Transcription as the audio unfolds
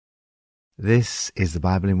This is the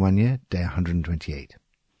Bible in 1 year, day 128.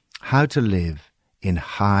 How to live in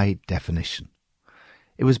high definition.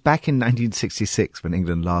 It was back in 1966 when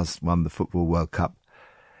England last won the Football World Cup.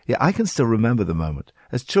 Yeah, I can still remember the moment.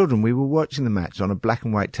 As children, we were watching the match on a black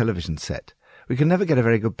and white television set. We could never get a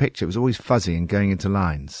very good picture. It was always fuzzy and going into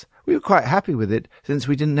lines. We were quite happy with it since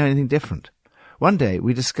we didn't know anything different. One day,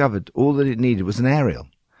 we discovered all that it needed was an aerial.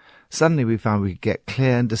 Suddenly, we found we could get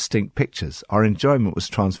clear and distinct pictures. Our enjoyment was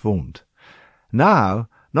transformed. Now,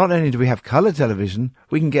 not only do we have colour television,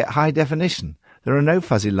 we can get high definition. There are no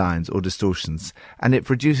fuzzy lines or distortions, and it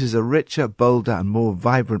produces a richer, bolder and more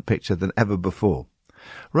vibrant picture than ever before.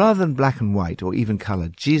 Rather than black and white or even colour,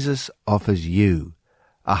 Jesus offers you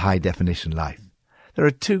a high-definition life. There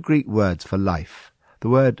are two Greek words for life. The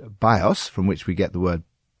word bios, from which we get the word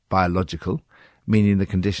biological, meaning the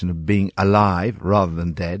condition of being alive rather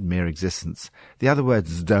than dead, mere existence. The other word,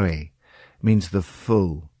 zoe, means the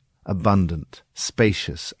full, abundant,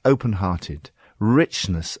 spacious, open-hearted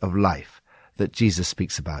richness of life that Jesus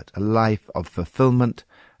speaks about, a life of fulfillment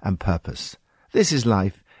and purpose. This is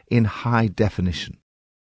life in high definition.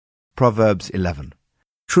 Proverbs 11.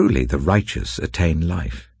 Truly the righteous attain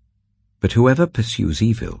life, but whoever pursues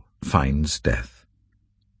evil finds death.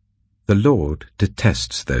 The Lord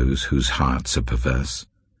detests those whose hearts are perverse,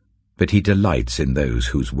 but he delights in those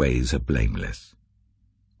whose ways are blameless.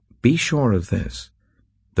 Be sure of this: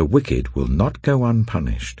 the wicked will not go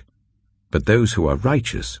unpunished, but those who are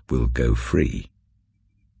righteous will go free.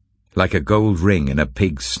 Like a gold ring in a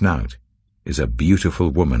pig's snout is a beautiful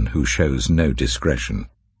woman who shows no discretion.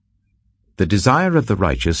 The desire of the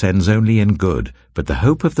righteous ends only in good, but the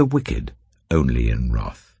hope of the wicked only in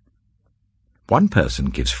wrath. One person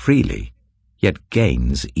gives freely, yet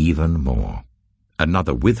gains even more.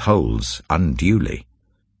 Another withholds unduly,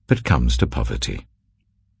 but comes to poverty.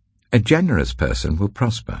 A generous person will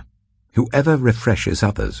prosper. Whoever refreshes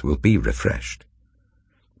others will be refreshed.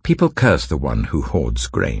 People curse the one who hoards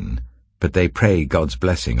grain, but they pray God's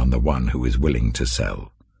blessing on the one who is willing to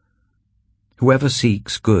sell. Whoever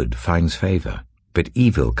seeks good finds favor, but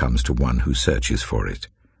evil comes to one who searches for it.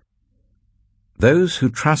 Those who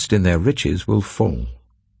trust in their riches will fall,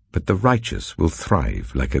 but the righteous will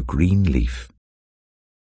thrive like a green leaf.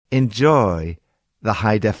 Enjoy the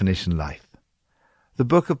high-definition life. The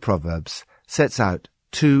book of Proverbs sets out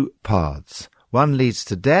two paths. One leads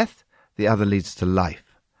to death, the other leads to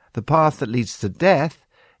life. The path that leads to death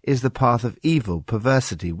is the path of evil,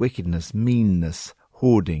 perversity, wickedness, meanness,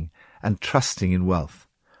 hoarding, and trusting in wealth.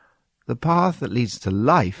 The path that leads to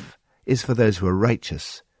life is for those who are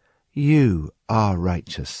righteous. You are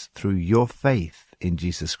righteous through your faith in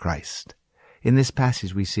Jesus Christ. In this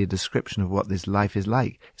passage we see a description of what this life is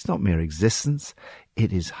like. It's not mere existence,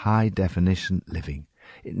 it is high-definition living.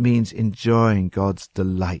 It means enjoying God's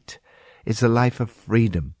delight. It's a life of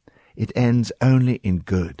freedom. It ends only in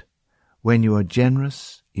good. When you are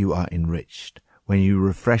generous, you are enriched. When you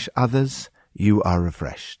refresh others, you are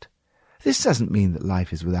refreshed. This doesn't mean that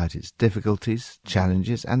life is without its difficulties,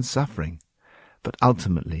 challenges, and suffering. But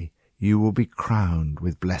ultimately, you will be crowned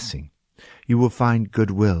with blessing. You will find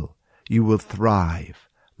goodwill. You will thrive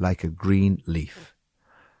like a green leaf.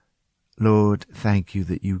 Lord, thank you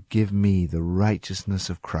that you give me the righteousness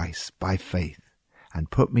of Christ by faith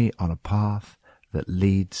and put me on a path that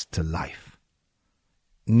leads to life.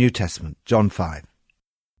 New Testament, John 5.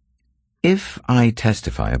 If I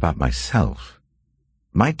testify about myself,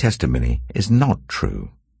 my testimony is not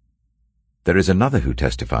true. There is another who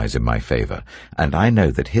testifies in my favor, and I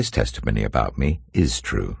know that his testimony about me is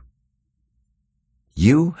true.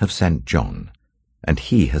 You have sent John, and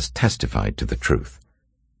he has testified to the truth.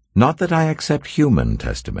 Not that I accept human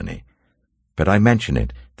testimony, but I mention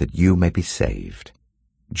it that you may be saved.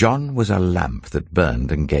 John was a lamp that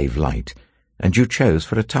burned and gave light, and you chose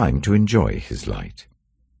for a time to enjoy his light.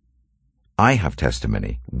 I have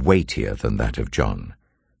testimony weightier than that of John.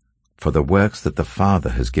 For the works that the Father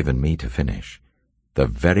has given me to finish, the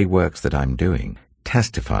very works that I'm doing,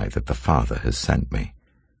 testify that the Father has sent me.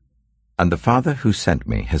 And the Father who sent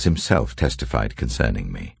me has himself testified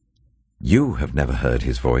concerning me. You have never heard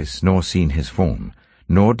his voice, nor seen his form,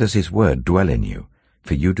 nor does his word dwell in you,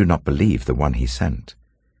 for you do not believe the one he sent.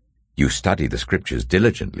 You study the Scriptures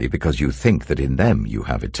diligently because you think that in them you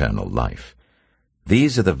have eternal life.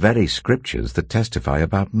 These are the very Scriptures that testify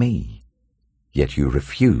about me. Yet you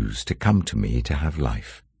refuse to come to me to have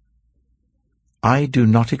life. I do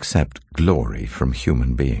not accept glory from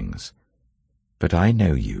human beings, but I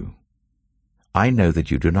know you. I know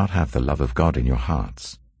that you do not have the love of God in your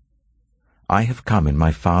hearts. I have come in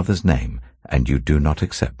my Father's name, and you do not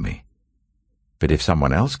accept me. But if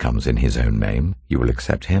someone else comes in his own name, you will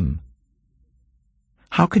accept him.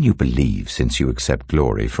 How can you believe since you accept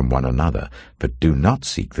glory from one another, but do not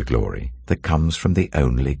seek the glory that comes from the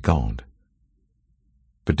only God?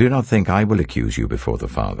 But do not think I will accuse you before the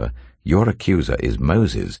Father. Your accuser is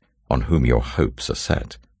Moses, on whom your hopes are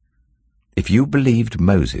set. If you believed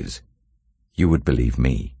Moses, you would believe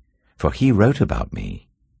me, for he wrote about me.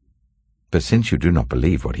 But since you do not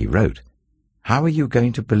believe what he wrote, how are you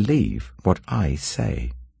going to believe what I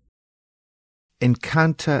say?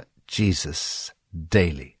 Encounter Jesus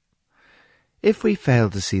daily. If we fail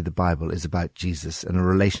to see the Bible is about Jesus and a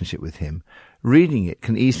relationship with him, reading it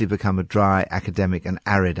can easily become a dry, academic and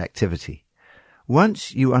arid activity.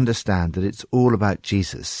 Once you understand that it's all about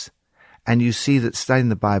Jesus, and you see that studying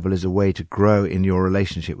the Bible is a way to grow in your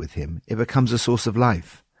relationship with him, it becomes a source of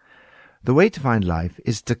life. The way to find life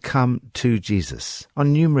is to come to Jesus.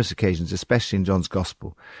 On numerous occasions, especially in John's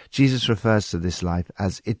Gospel, Jesus refers to this life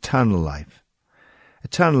as eternal life.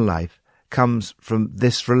 Eternal life comes from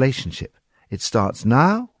this relationship. It starts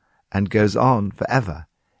now and goes on forever.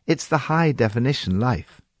 It's the high-definition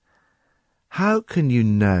life. How can you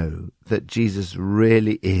know that Jesus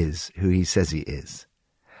really is who he says he is?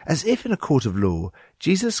 As if in a court of law,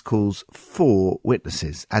 Jesus calls 4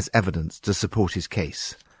 witnesses as evidence to support his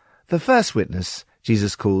case. The first witness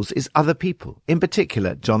Jesus calls is other people, in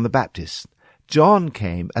particular John the Baptist. John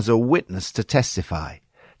came as a witness to testify.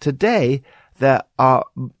 Today, there are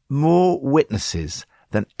more witnesses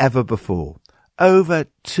than ever before, over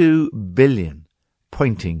 2 billion,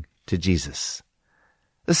 pointing to Jesus.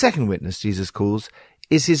 The second witness Jesus calls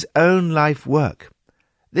is his own life work.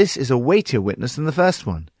 This is a weightier witness than the first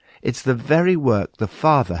one. It's the very work the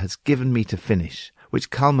Father has given me to finish,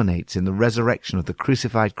 which culminates in the resurrection of the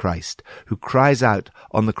crucified Christ, who cries out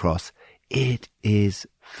on the cross, "It is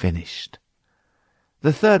finished."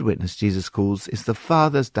 The third witness Jesus calls is the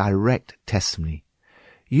Father's direct testimony.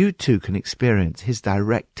 You too can experience his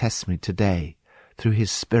direct testimony today through his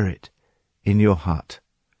Spirit in your heart.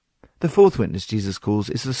 The fourth witness Jesus calls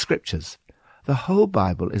is the Scriptures. The whole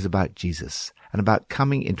Bible is about Jesus and about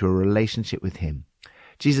coming into a relationship with him.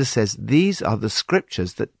 Jesus says, "These are the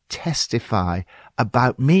Scriptures that testify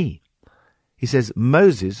about me." He says,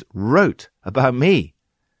 "Moses wrote about me."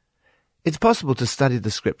 It's possible to study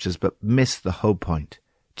the Scriptures but miss the whole point.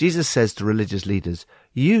 Jesus says to religious leaders,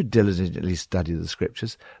 "You diligently study the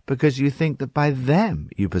Scriptures because you think that by them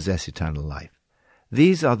you possess eternal life.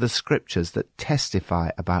 These are the Scriptures that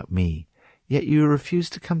testify about me, yet you refuse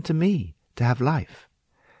to come to me to have life."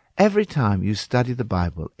 Every time you study the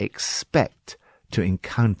Bible, expect to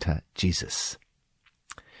encounter Jesus.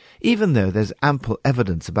 Even though there's ample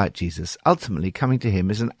evidence about Jesus, ultimately coming to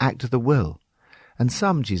him is an act of the will. And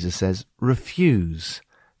some, Jesus says, refuse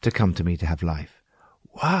to come to me to have life.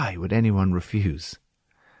 Why would anyone refuse?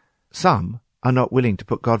 Some are not willing to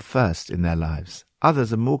put God first in their lives.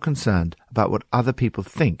 Others are more concerned about what other people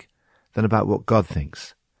think than about what God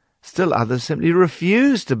thinks. Still others simply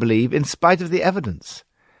refuse to believe in spite of the evidence.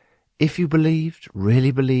 If you believed,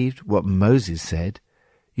 really believed what Moses said,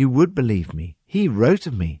 you would believe me. He wrote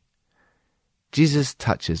of me. Jesus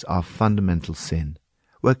touches our fundamental sin.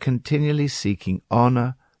 We're continually seeking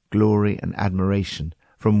honor, glory, and admiration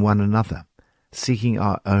from one another, seeking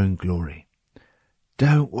our own glory.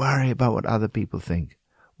 Don't worry about what other people think.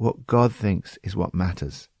 What God thinks is what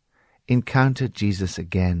matters. Encounter Jesus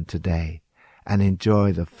again today and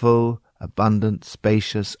enjoy the full, abundant,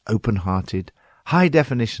 spacious, open-hearted,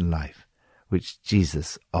 high-definition life which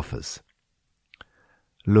Jesus offers.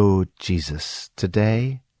 Lord Jesus,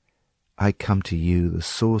 today I come to you, the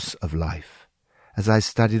source of life. As I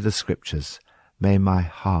study the Scriptures, may my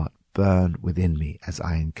heart burn within me as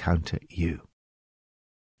I encounter you.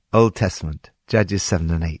 Old Testament, Judges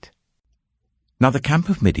 7 and 8. Now the camp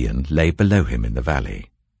of Midian lay below him in the valley.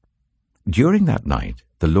 During that night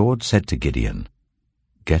the Lord said to Gideon,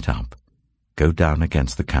 "Get up, go down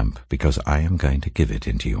against the camp, because I am going to give it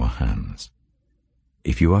into your hands.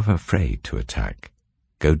 If you are afraid to attack,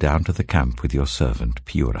 go down to the camp with your servant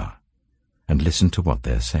Purah, and listen to what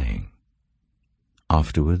they are saying.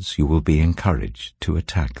 Afterwards you will be encouraged to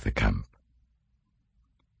attack the camp."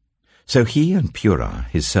 So he and Purah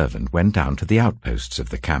his servant went down to the outposts of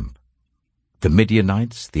the camp. The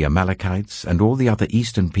Midianites, the Amalekites, and all the other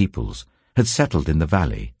eastern peoples had settled in the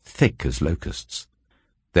valley, thick as locusts.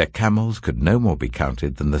 Their camels could no more be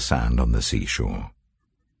counted than the sand on the seashore.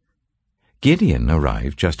 Gideon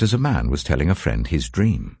arrived just as a man was telling a friend his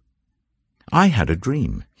dream. "I had a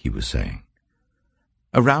dream," he was saying.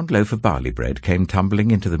 "A round loaf of barley bread came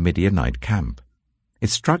tumbling into the Midianite camp.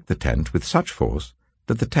 It struck the tent with such force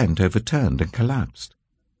that the tent overturned and collapsed."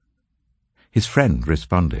 His friend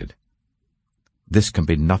responded, This can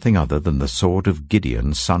be nothing other than the sword of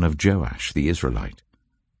Gideon, son of Joash, the Israelite.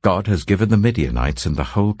 God has given the Midianites and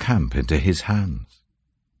the whole camp into his hands."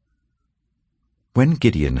 When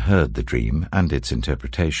Gideon heard the dream and its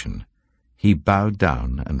interpretation, he bowed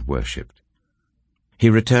down and worshipped. He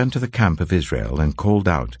returned to the camp of Israel and called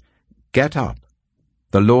out, "Get up!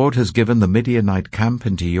 The Lord has given the Midianite camp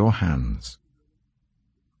into your hands."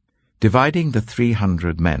 Dividing the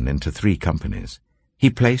 300 men into 3 companies, he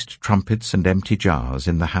placed trumpets and empty jars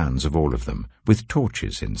in the hands of all of them, with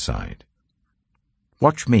torches inside.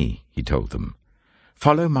 "Watch me," he told them.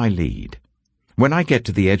 "Follow my lead. When I get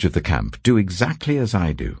to the edge of the camp, do exactly as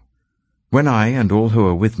I do. When I and all who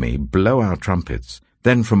are with me blow our trumpets,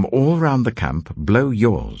 then from all round the camp blow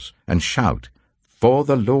yours, and shout, 'For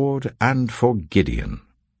the Lord and for Gideon.'"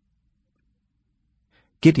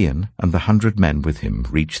 Gideon and the 100 men with him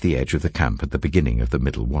reached the edge of the camp at the beginning of the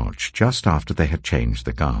middle watch, just after they had changed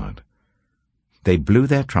the guard. They blew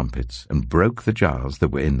their trumpets and broke the jars that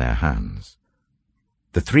were in their hands.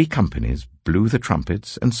 The 3 companies blew the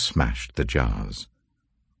trumpets and smashed the jars.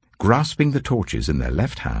 Grasping the torches in their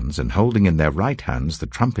left hands and holding in their right hands the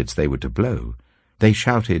trumpets they were to blow, they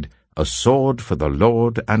shouted, "A sword for the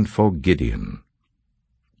Lord and for Gideon."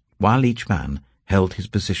 While each man held his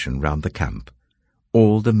position round the camp,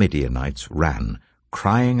 all the Midianites ran,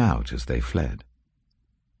 crying out as they fled.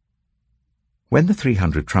 When the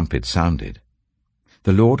 300 trumpets sounded,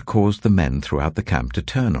 the Lord caused the men throughout the camp to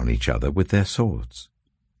turn on each other with their swords.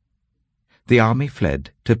 The army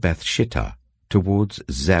fled to Beth-shittah, towards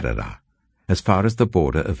Zererah, as far as the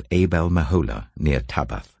border of Abel-Meholah near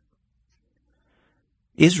Tabbath.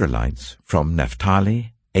 Israelites from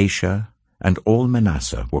Naphtali, Asher, and all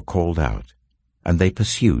Manasseh were called out, and they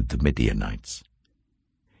pursued the Midianites.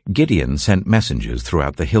 Gideon sent messengers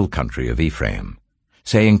throughout the hill country of Ephraim,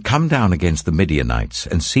 saying, "Come down against the Midianites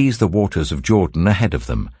and seize the waters of Jordan ahead of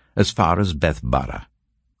them, as far as Beth-barah."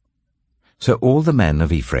 So all the men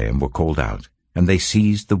of Ephraim were called out, and they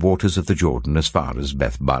seized the waters of the Jordan as far as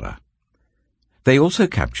Beth-barah. They also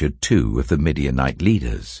captured 2 of the Midianite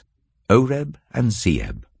leaders, Oreb and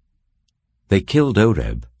Zeeb. They killed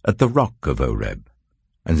Oreb at the rock of Oreb,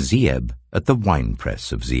 and Zeeb at the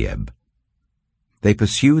winepress of Zeeb. They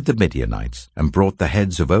pursued the Midianites and brought the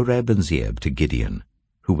heads of Oreb and Zeeb to Gideon,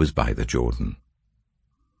 who was by the Jordan.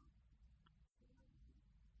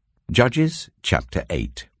 Judges chapter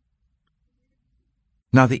 8.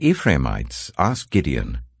 Now the Ephraimites asked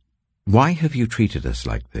Gideon, "Why have you treated us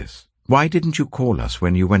like this? Why didn't you call us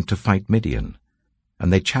when you went to fight Midian?"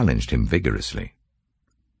 And they challenged him vigorously.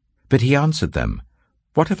 But he answered them,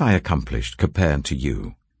 "What have I accomplished compared to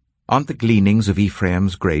you? Aren't the gleanings of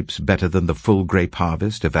Ephraim's grapes better than the full grape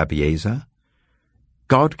harvest of Abiezer?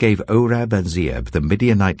 God gave Oreb and Zeeb, the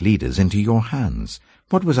Midianite leaders, into your hands.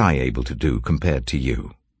 What was I able to do compared to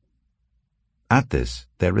you?" At this,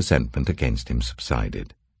 their resentment against him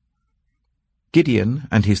subsided. Gideon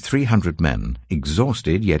and his 300 men,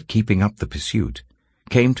 exhausted yet keeping up the pursuit,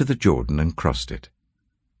 came to the Jordan and crossed it.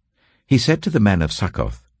 He said to the men of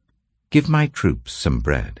Succoth, "Give my troops some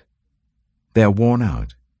bread. They are worn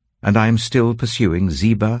out, and I am still pursuing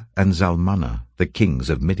Zebah and Zalmunna, the kings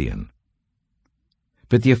of Midian."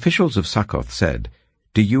 But the officials of Succoth said,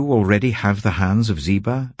 "Do you already have the hands of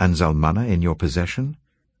Zebah and Zalmunna in your possession?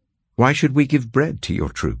 Why should we give bread to your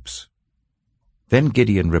troops?" Then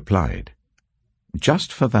Gideon replied,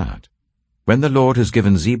 "Just for that, when the Lord has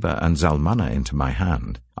given Zebah and Zalmunna into my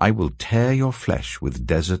hand, I will tear your flesh with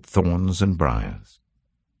desert thorns and briars."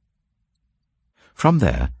 From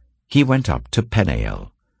there he went up to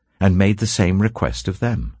Peniel, and made the same request of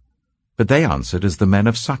them. But they answered as the men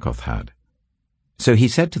of Succoth had. So he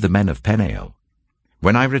said to the men of Peniel,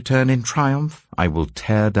 "When I return in triumph, I will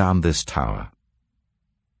tear down this tower."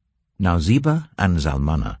 Now Zebah and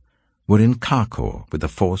Zalmunna were in Karkor with a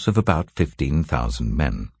force of about 15,000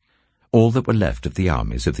 men, all that were left of the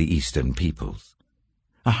armies of the eastern peoples.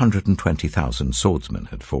 120,000 swordsmen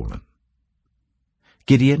had fallen.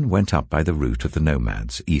 Gideon went up by the route of the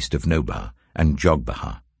nomads east of Nobah and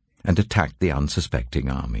Jogbehah, and attacked the unsuspecting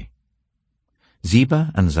army.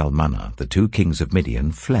 Zebah and Zalmunna, the 2 kings of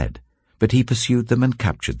Midian, fled, but he pursued them and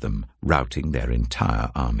captured them, routing their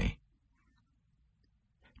entire army.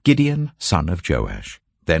 Gideon, son of Joash,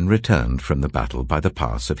 then returned from the battle by the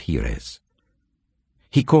pass of Heres.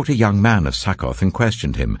 He caught a young man of Succoth and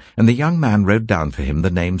questioned him, and the young man wrote down for him the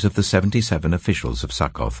names of the 77 officials of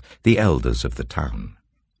Succoth, the elders of the town.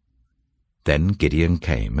 Then Gideon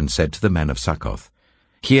came and said to the men of Succoth,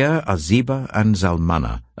 "Here are Zebah and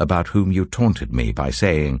Zalmunna, about whom you taunted me by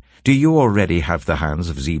saying, 'Do you already have the hands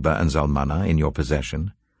of Zebah and Zalmunna in your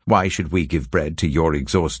possession? Why should we give bread to your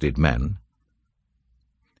exhausted men?'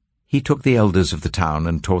 he took the elders of the town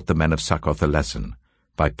and taught the men of Succoth a lesson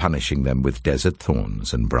by punishing them with desert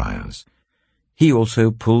thorns and briars. He also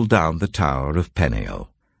pulled down the tower of Peniel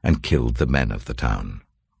and killed the men of the town.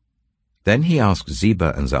 Then he asked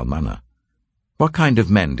Zebah and Zalmunna, "What kind of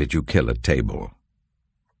men did you kill at Tabor?"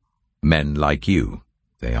 "Men like you,"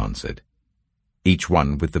 they answered, each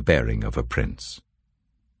one with the bearing of a prince.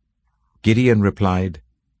 Gideon replied,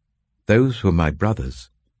 "Those were my brothers,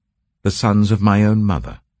 the sons of my own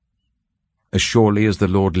mother. As surely as the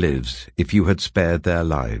Lord lives, if you had spared their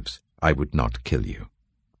lives, I would not kill you."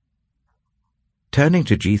 Turning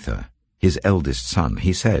to Jether, his eldest son,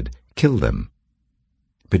 he said, "Kill them."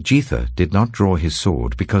 But Jether did not draw his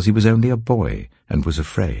sword because he was only a boy and was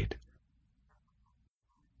afraid.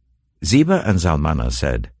 Zebah and Zalmunna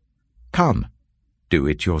said, "Come, do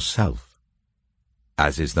it yourself.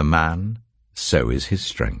 As is the man, so is his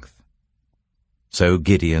strength." So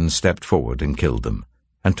Gideon stepped forward and killed them,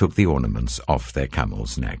 and took the ornaments off their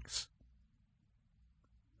camels' necks.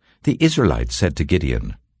 The Israelites said to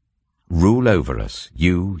Gideon, "Rule over us,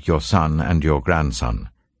 you, your son, and your grandson,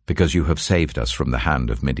 because you have saved us from the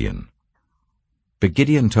hand of Midian." But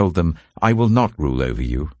Gideon told them, "I will not rule over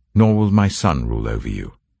you, nor will my son rule over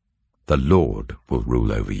you. The Lord will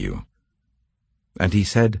rule over you." And he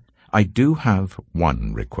said, "I do have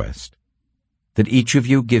one request, that each of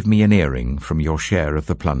you give me an earring from your share of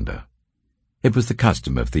the plunder." It was the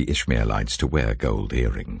custom of the Ishmaelites to wear gold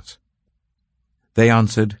earrings. They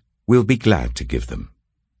answered, "We'll be glad to give them."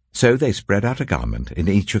 So they spread out a garment, and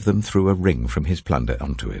each of them threw a ring from his plunder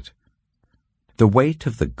onto it. The weight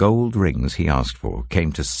of the gold rings he asked for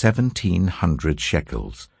came to 1,700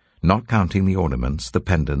 shekels, not counting the ornaments, the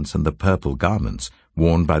pendants, and the purple garments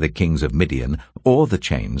worn by the kings of Midian, or the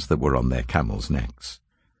chains that were on their camels' necks.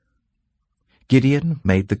 Gideon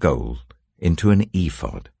made the gold into an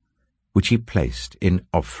ephod, which he placed in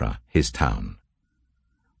Ophrah, his town.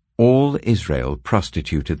 All Israel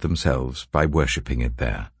prostituted themselves by worshipping it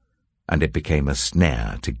there, and it became a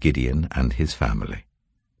snare to Gideon and his family.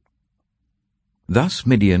 Thus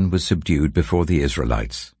Midian was subdued before the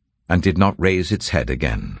Israelites, and did not raise its head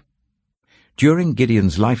again. During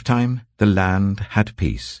Gideon's lifetime, the land had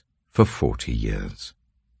peace for 40 years.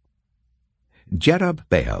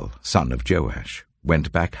 Jerubbaal, son of Joash,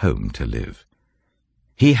 went back home to live.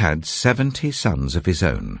 He had 70 sons of his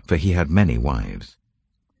own, for he had many wives.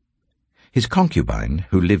 His concubine,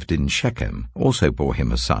 who lived in Shechem, also bore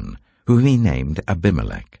him a son, whom he named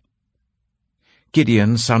Abimelech.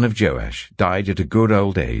 Gideon, son of Joash, died at a good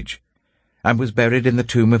old age, and was buried in the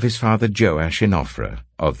tomb of his father Joash in Ophrah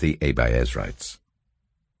of the Abiezrites.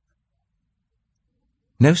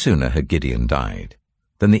 No sooner had Gideon died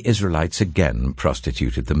than the Israelites again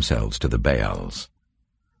prostituted themselves to the Baals.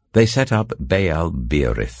 They set up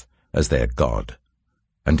Baal-Beerith as their god,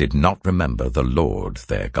 and did not remember the Lord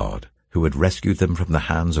their God, who had rescued them from the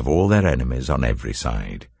hands of all their enemies on every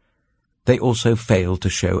side. They also failed to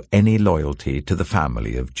show any loyalty to the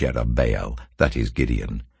family of Jerubbaal, that is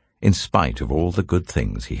Gideon, in spite of all the good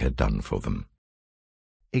things he had done for them.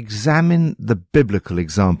 Examine the biblical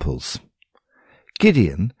examples.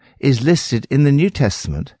 Gideon is listed in the New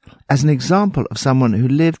Testament as an example of someone who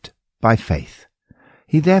lived by faith.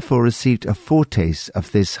 He therefore received a foretaste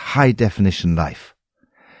of this high-definition life.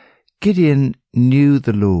 Gideon knew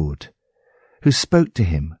the Lord, who spoke to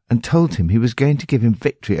him and told him he was going to give him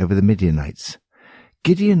victory over the Midianites.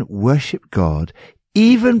 Gideon worshipped God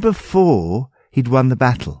even before he'd won the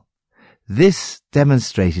battle. This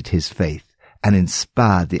demonstrated his faith and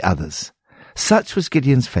inspired the others. Such was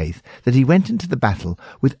Gideon's faith that he went into the battle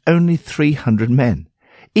with only 300 men,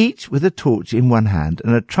 each with a torch in one hand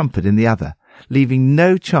and a trumpet in the other, leaving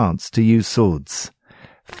no chance to use swords.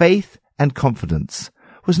 Faith and confidence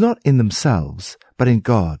was not in themselves, but in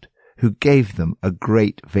God, who gave them a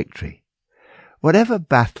great victory. Whatever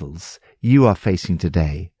battles you are facing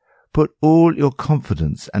today, put all your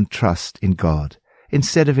confidence and trust in God,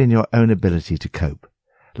 instead of in your own ability to cope.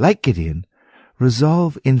 Like Gideon,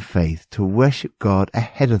 resolve in faith to worship God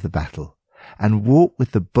ahead of the battle, and walk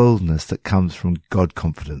with the boldness that comes from God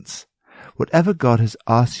confidence. Whatever God has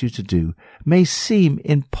asked you to do may seem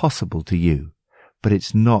impossible to you, but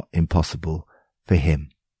it's not impossible for Him.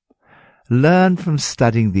 Learn from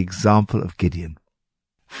studying the example of Gideon.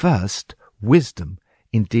 First, wisdom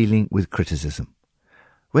in dealing with criticism.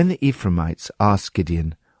 When the Ephraimites asked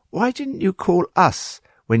Gideon, "Why didn't you call us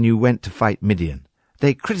when you went to fight Midian?"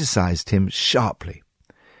 they criticized him sharply.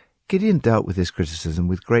 Gideon dealt with this criticism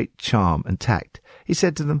with great charm and tact. He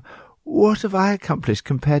said to them, "What have I accomplished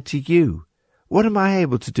compared to you? What am I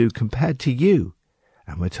able to do compared to you?"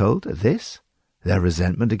 And we're told at this, their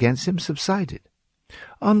resentment against him subsided.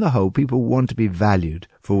 On the whole, people want to be valued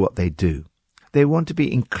for what they do. They want to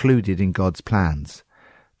be included in God's plans.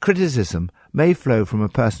 Criticism may flow from a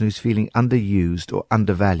person who's feeling underused or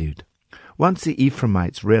undervalued. Once the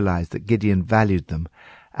Ephraimites realized that Gideon valued them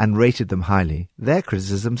and rated them highly, their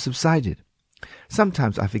criticism subsided.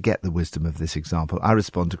 Sometimes I forget the wisdom of this example. I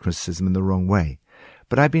respond to criticism in the wrong way.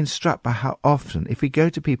 But I've been struck by how often, if we go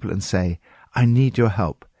to people and say, "I need your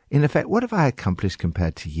help," in effect, what have I accomplished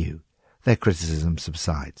compared to you? Their criticism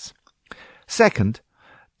subsides. Second,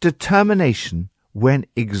 determination when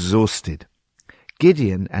exhausted.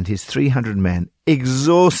 Gideon and his 300 men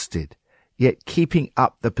exhausted, yet keeping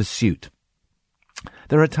up the pursuit.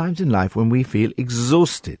 There are times in life when we feel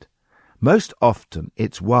exhausted. Most often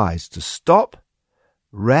it's wise to stop,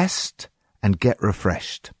 rest, and get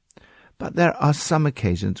refreshed. But there are some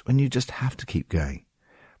occasions when you just have to keep going.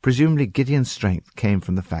 Presumably Gideon's strength came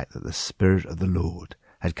from the fact that the Spirit of the Lord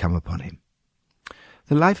had come upon him.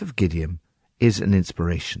 The life of Gideon is an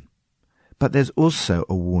inspiration, but there's also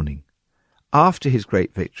a warning. After his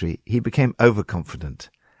great victory, he became overconfident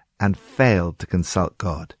and failed to consult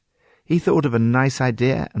God. He thought of a nice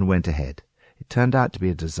idea and went ahead. It turned out to be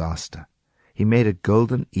a disaster. He made a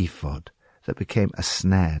golden ephod that became a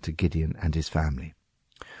snare to Gideon and his family.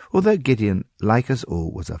 Although Gideon, like us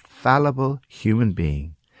all, was a fallible human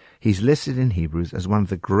being, he's listed in Hebrews as one of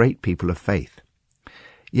the great people of faith.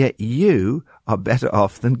 Yet you are better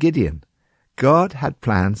off than Gideon. God had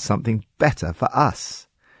planned something better for us.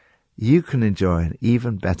 You can enjoy an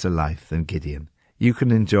even better life than Gideon. You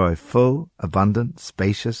can enjoy full, abundant,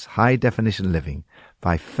 spacious, high-definition living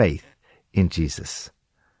by faith in Jesus.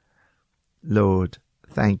 Lord,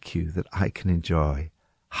 thank you that I can enjoy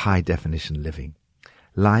high-definition living,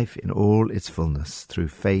 life in all its fullness through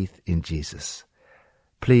faith in Jesus.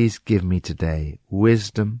 Please give me today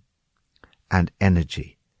wisdom and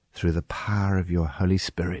energy through the power of your Holy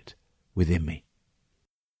Spirit within me.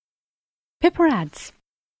 Pippa adds,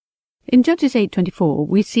 in Judges 8:24,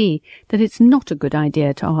 we see that it's not a good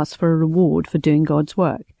idea to ask for a reward for doing God's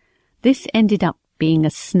work. This ended up being a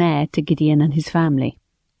snare to Gideon and his family.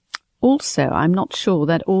 Also, I'm not sure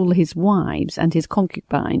that all his wives and his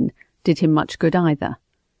concubine did him much good either.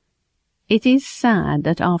 It is sad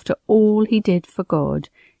that after all he did for God,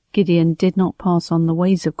 Gideon did not pass on the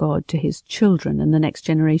ways of God to his children and the next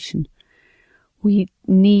generation. We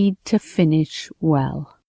need to finish well.